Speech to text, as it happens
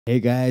Hey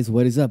guys,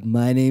 what is up?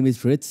 My name is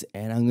Fritz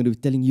and I'm going to be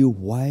telling you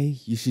why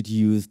you should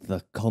use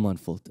the Kálmán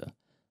filter.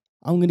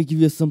 I'm going to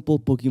give you a simple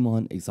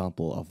Pokemon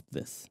example of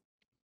this.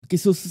 Okay,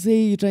 so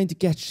say you're trying to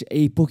catch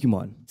a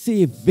Pokemon,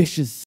 say a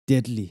vicious,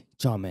 deadly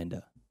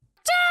Charmander.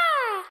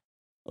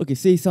 Okay,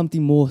 say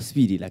something more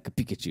speedy like a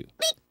Pikachu.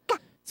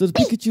 So the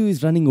Pikachu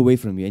is running away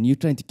from you and you're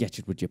trying to catch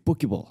it with your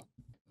Pokeball.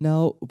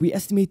 Now, we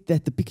estimate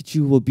that the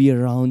Pikachu will be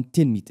around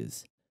 10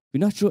 meters.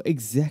 We're not sure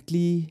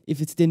exactly if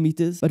it's 10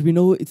 meters, but we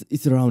know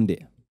it's around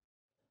there.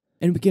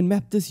 And we can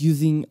map this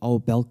using our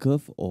bell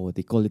curve, or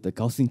they call it a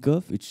Gaussian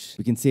curve, which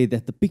we can say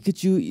that the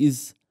Pikachu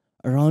is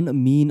around a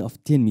mean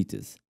of 10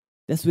 meters.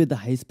 That's where the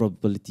highest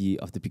probability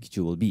of the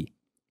Pikachu will be.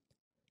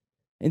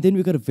 And then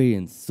we got a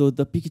variance, so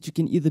the Pikachu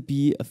can either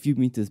be a few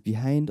meters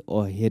behind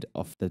or ahead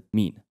of the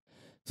mean.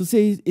 So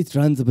say it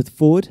runs a bit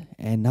forward,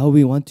 and now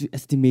we want to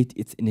estimate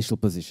its initial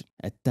position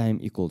at time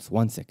equals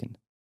 1 second.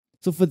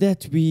 So for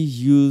that, we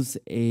use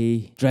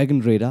a dragon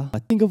radar,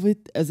 but think of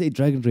it as a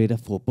dragon radar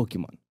for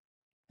Pokemon.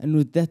 And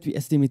with that, we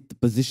estimate the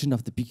position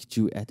of the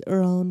Pikachu at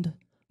around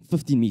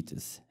 15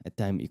 meters at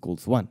time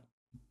equals 1.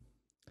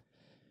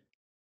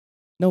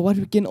 Now, what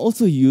we can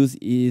also use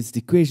is the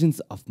equations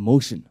of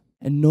motion.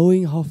 And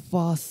knowing how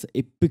fast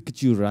a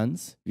Pikachu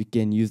runs, we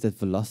can use that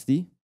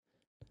velocity.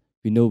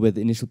 We know where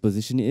the initial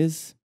position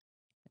is.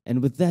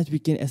 And with that, we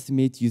can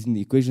estimate using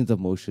the equations of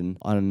motion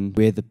on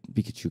where the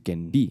Pikachu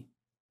can be.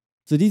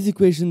 So these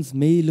equations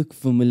may look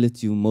familiar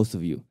to most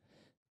of you.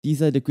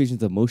 These are the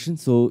equations of motion.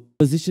 So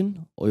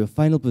position, or your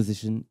final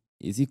position,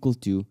 is equal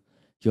to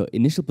your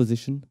initial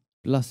position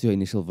plus your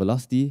initial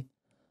velocity,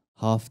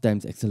 half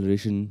times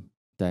acceleration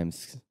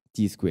times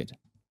t squared.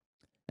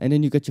 And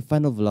then you get your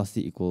final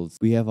velocity equals,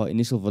 we have our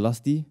initial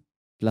velocity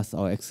plus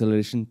our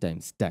acceleration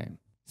times time.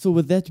 So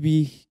with that,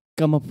 we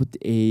come up with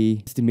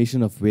an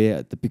estimation of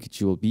where the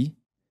Pikachu will be.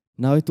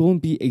 Now it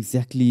won't be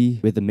exactly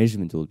where the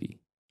measurement will be.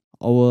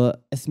 Our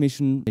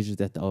estimation measures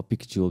that our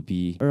Pikachu will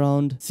be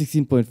around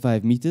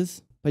 16.5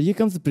 meters. But here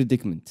comes the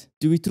predicament.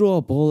 Do we throw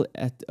our ball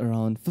at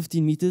around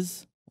 15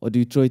 meters or do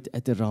we throw it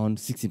at around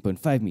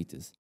 16.5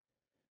 meters?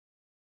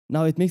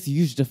 Now it makes a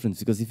huge difference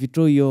because if you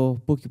throw your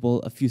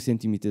Pokeball a few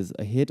centimeters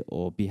ahead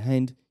or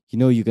behind, you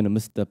know you're going to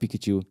miss the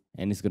Pikachu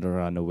and it's going to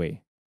run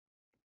away.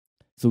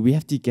 So we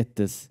have to get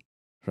this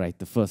right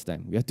the first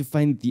time. We have to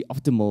find the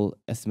optimal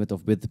estimate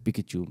of where the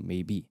Pikachu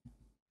may be.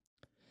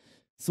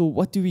 So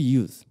what do we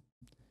use?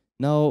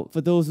 Now,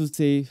 for those who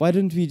say, why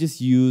don't we just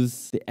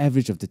use the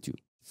average of the two?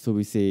 So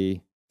we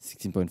say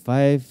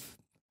 16.5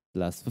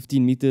 plus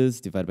 15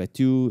 meters divided by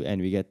 2, and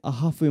we get a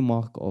halfway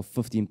mark of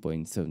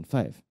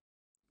 15.75.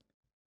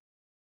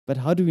 But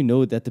how do we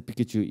know that the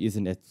Pikachu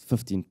isn't at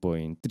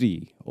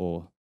 15.3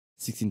 or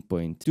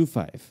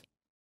 16.25?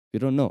 We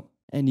don't know.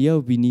 And here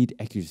we need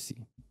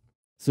accuracy.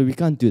 So we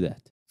can't do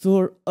that.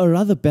 So a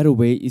rather better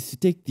way is to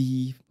take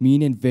the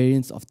mean and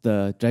variance of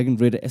the Dragon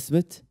Radar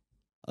estimate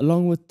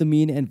along with the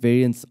mean and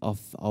variance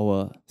of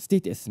our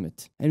state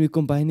estimate, and we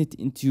combine it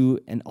into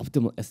an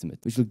optimal estimate,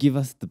 which will give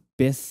us the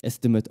best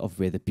estimate of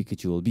where the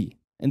Pikachu will be.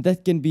 And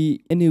that can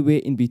be anywhere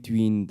in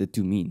between the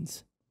two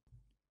means.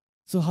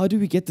 So how do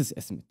we get this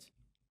estimate?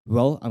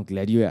 Well, I'm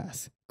glad you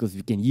asked, because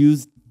we can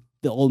use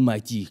the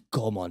almighty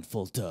Kálmán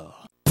filter.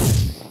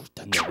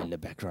 Thunder in the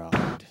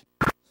background.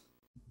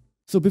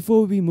 So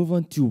before we move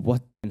on to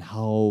what and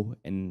how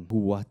and who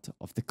what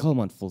of the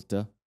Kálmán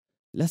filter,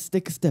 let's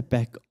take a step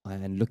back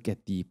and look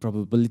at the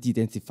probability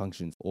density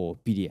functions, or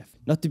PDF,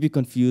 not to be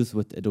confused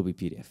with Adobe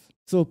PDF.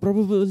 So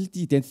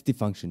probability density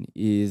function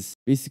is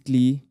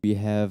basically we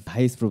have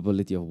highest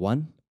probability of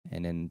 1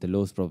 and then the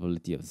lowest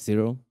probability of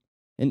 0.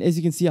 And as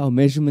you can see, our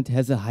measurement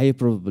has a higher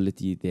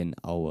probability than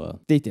our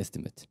state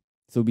estimate.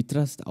 So we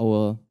trust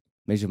our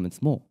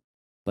measurements more.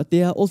 But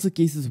there are also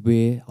cases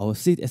where our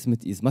state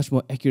estimate is much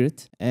more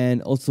accurate,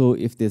 and also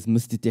if there's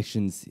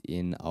misdetections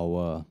in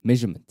our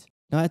measurement.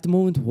 Now at the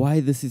moment, why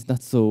this is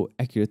not so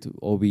accurate,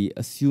 or we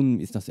assume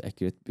it's not so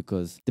accurate,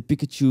 because the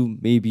Pikachu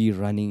may be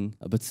running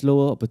a bit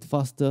slower, a bit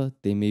faster,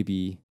 there may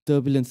be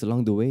turbulence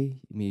along the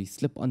way, it may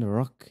slip on a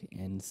rock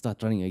and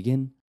start running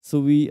again. So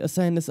we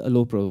assign this a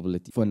low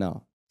probability for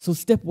now. So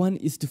step 1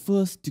 is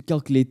to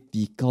calculate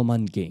the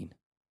Kálmán gain.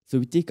 So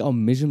we take our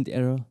measurement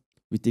error,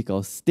 we take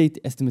our state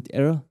estimate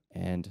error,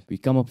 and we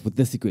come up with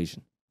this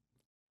equation.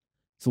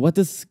 So what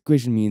this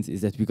equation means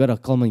is that we got our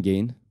Kálmán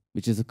gain,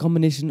 which is a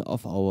combination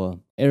of our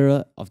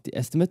error of the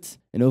estimate,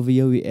 and over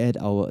here we add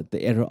the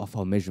error of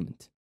our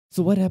measurement.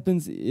 So what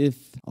happens if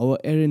our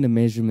error in the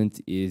measurement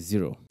is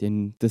 0?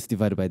 Then this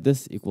divided by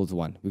this equals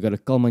 1. We got a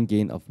Kálmán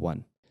gain of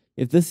 1.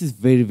 If this is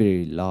very,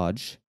 very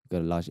large, we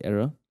got a large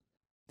error,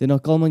 then our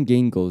Kálmán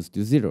gain goes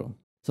to 0.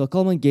 So our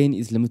Kálmán gain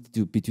is limited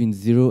to between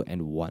 0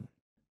 and 1,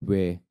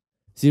 where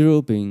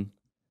 0 being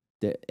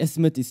the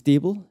estimate is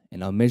stable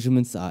and our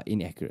measurements are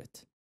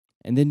inaccurate.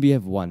 And then we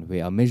have 1,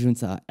 where our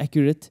measurements are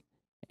accurate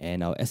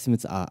and our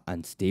estimates are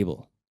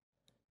unstable.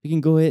 We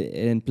can go ahead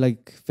and plug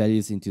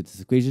values into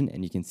this equation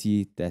and you can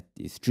see that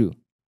is true.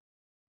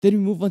 Then we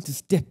move on to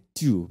step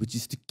 2, which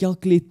is to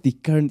calculate the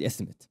current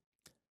estimate.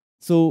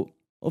 So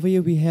over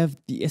here we have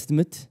the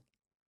estimate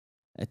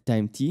at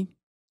time t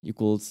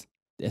equals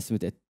the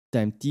estimate at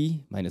time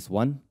t minus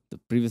 1, the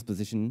previous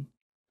position.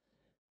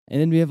 And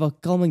then we have our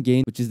Kálmán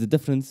gain, which is the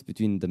difference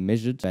between the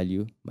measured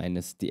value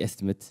minus the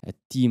estimate at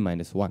t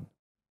minus 1.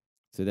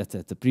 So that's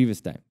at the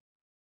previous time.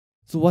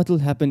 So what will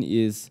happen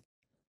is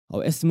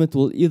our estimate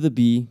will either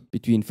be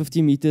between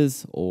 50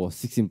 meters or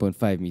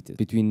 16.5 meters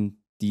between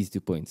these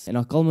 2 points. And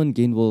our Kálmán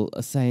gain will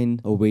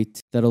assign a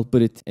weight that will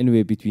put it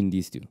anywhere between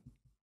these two.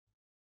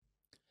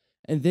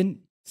 And then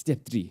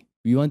step 3,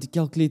 we want to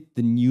calculate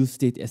the new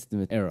state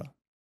estimate error.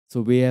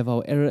 So we have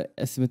our error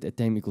estimate at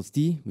time equals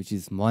t, which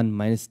is 1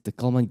 minus the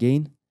Kálmán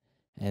gain.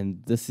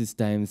 And this is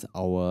times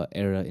our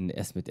error in the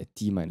estimate at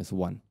t minus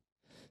 1.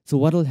 So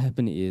what will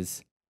happen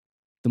is,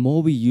 the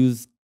more we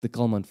use the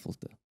Kálmán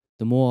filter,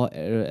 the more our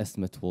error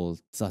estimate will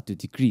start to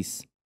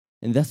decrease.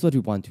 And that's what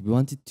we want. We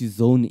want it to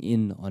zone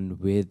in on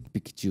where the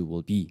Pikachu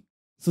will be.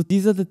 So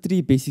these are the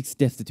 3 basic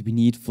steps that we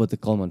need for the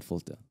Kálmán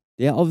filter.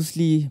 There are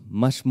obviously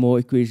much more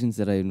equations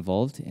that are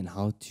involved and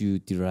how to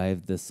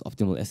derive this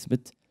optimal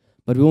estimate,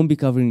 but we won't be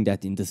covering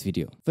that in this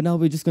video. For now,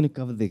 we're just going to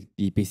cover the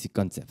basic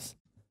concepts.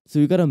 So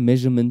we got a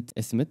measurement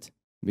estimate,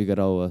 we got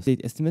our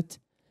state estimate,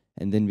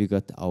 and then we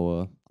got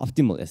our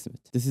optimal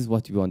estimate. This is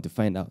what we want to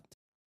find out.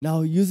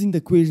 Now, using the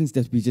equations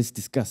that we just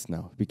discussed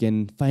now, we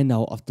can find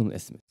our optimal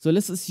estimate. So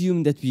let's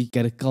assume that we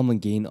get a Kálmán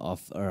gain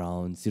of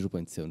around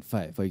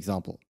 0.75, for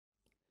example.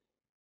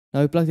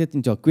 Now we plug that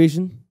into our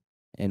equation,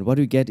 and what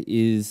we get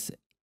is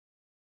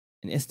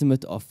an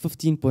estimate of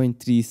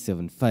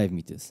 15.375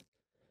 meters,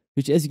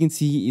 which, as you can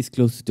see, is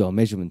closer to our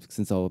measurement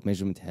since our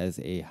measurement has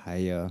a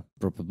higher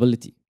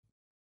probability.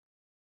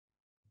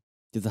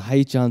 There's a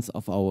high chance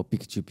of our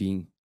Pikachu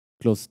being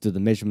closer to the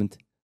measurement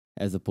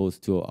as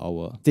opposed to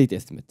our state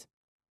estimate.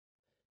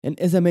 And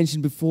as I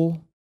mentioned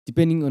before,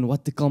 depending on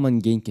what the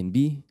Kálmán gain can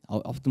be,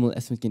 our optimal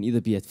estimate can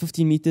either be at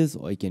 15 meters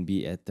or it can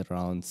be at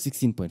around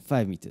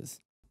 16.5 meters.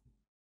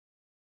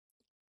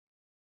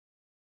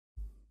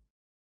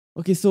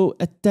 Okay, so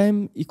at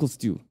time equals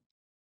 2,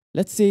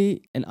 let's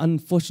say an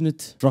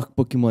unfortunate rock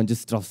Pokemon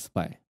just drops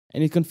by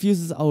and it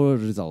confuses our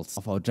results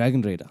of our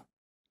Dragon Radar.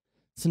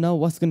 So now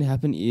what's going to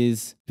happen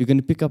is we're going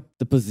to pick up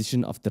the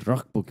position of the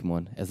rock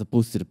Pokemon as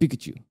opposed to the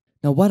Pikachu.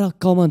 Now what our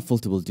Kálmán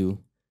filter will do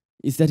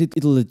is that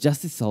it'll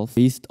adjust itself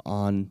based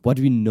on what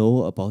we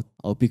know about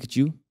our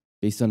Pikachu,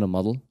 based on a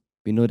model.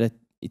 We know that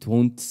it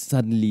won't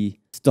suddenly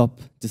stop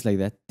just like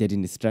that, dead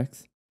in its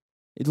tracks.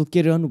 It will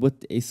carry on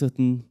with a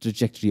certain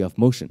trajectory of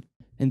motion.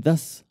 And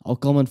thus, our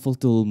Kálmán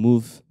filter will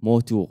move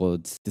more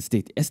towards the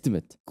state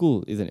estimate.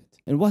 Cool, isn't it?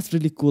 And what's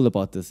really cool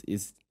about this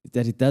is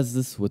that it does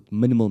this with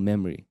minimal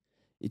memory.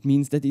 It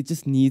means that it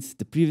just needs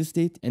the previous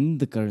state and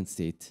the current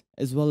state,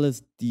 as well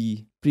as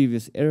the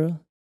previous error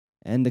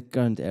and the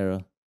current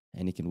error,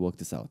 and it can work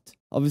this out.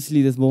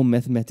 Obviously, there's more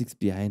mathematics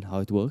behind how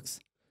it works,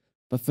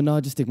 but for now,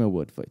 just take my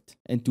word for it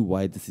and to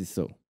why this is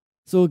so.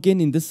 So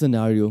again, in this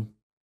scenario,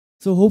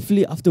 so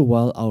hopefully after a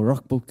while, our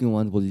rock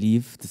Pokemon will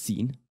leave the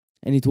scene,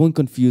 and it won't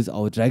confuse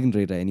our Dragon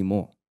Radar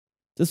anymore.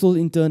 This will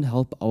in turn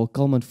help our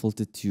Kálmán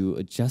filter to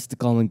adjust the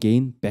Kálmán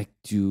gain back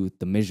to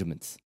the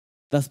measurements,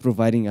 thus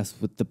providing us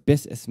with the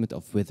best estimate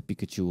of where the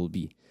Pikachu will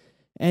be.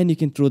 And you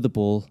can throw the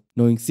ball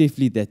knowing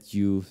safely that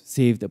you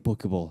saved a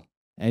Pokeball.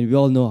 And we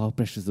all know how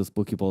precious those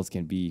Pokeballs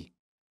can be.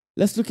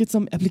 Let's look at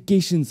some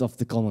applications of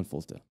the Kálmán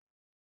filter.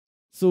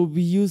 So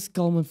we use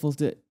Kálmán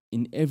filter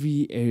in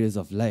every areas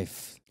of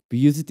life. We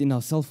use it in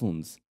our cell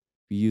phones.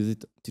 We use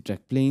it to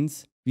track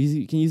planes.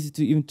 We can use it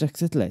to even track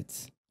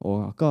satellites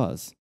or our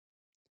cars.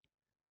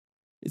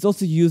 It's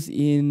also used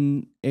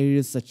in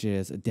areas such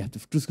as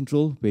adaptive cruise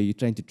control, where you're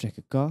trying to track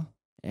a car.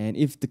 And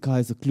if the car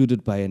is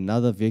occluded by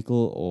another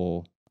vehicle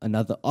or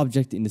another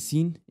object in the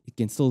scene, it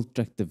can still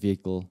track the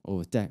vehicle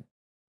over time.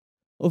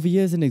 Over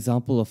here is an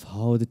example of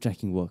how the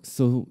tracking works.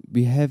 So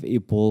we have a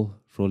ball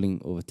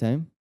rolling over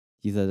time.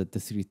 These are the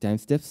discrete time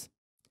steps.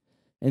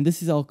 And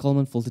this is our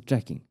Kálmán filter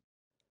tracking.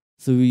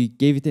 So we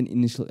gave it an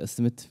initial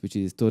estimate, which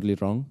is totally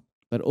wrong.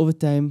 But over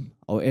time,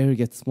 our error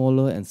gets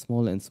smaller and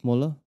smaller and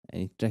smaller,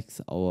 and it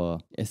tracks our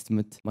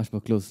estimate much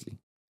more closely.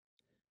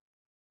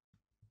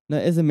 Now,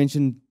 as I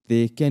mentioned,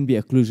 there can be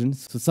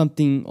occlusions. So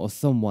something or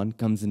someone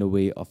comes in the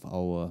way of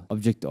our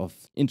object of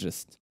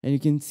interest. And you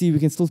can see we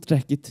can still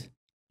track it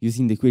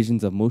using the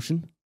equations of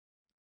motion.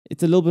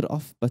 It's a little bit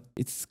off, but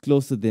it's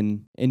closer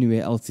than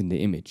anywhere else in the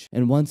image.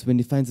 And once when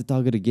it finds the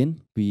target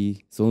again,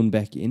 we zone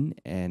back in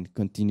and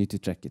continue to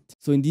track it.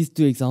 So in these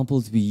two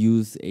examples, we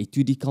use a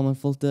 2D Kálmán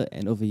filter,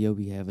 and over here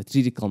we have a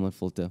 3D Kálmán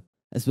filter,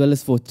 as well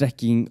as for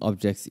tracking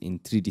objects in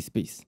 3D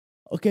space.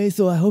 Okay,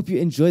 so I hope you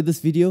enjoyed this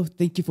video.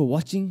 Thank you for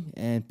watching,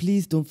 and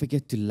please don't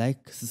forget to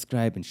like,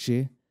 subscribe, and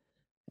share.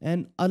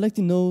 And I'd like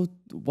to know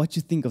what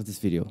you think of this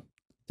video.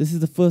 This is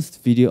the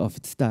first video of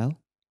its style.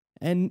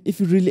 And if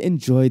you really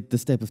enjoyed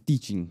this type of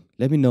teaching,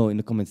 let me know in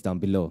the comments down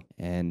below.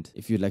 And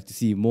if you'd like to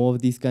see more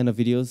of these kind of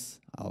videos,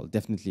 I'll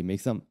definitely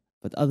make some.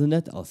 But other than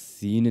that, I'll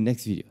see you in the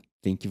next video.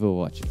 Thank you for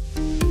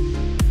watching.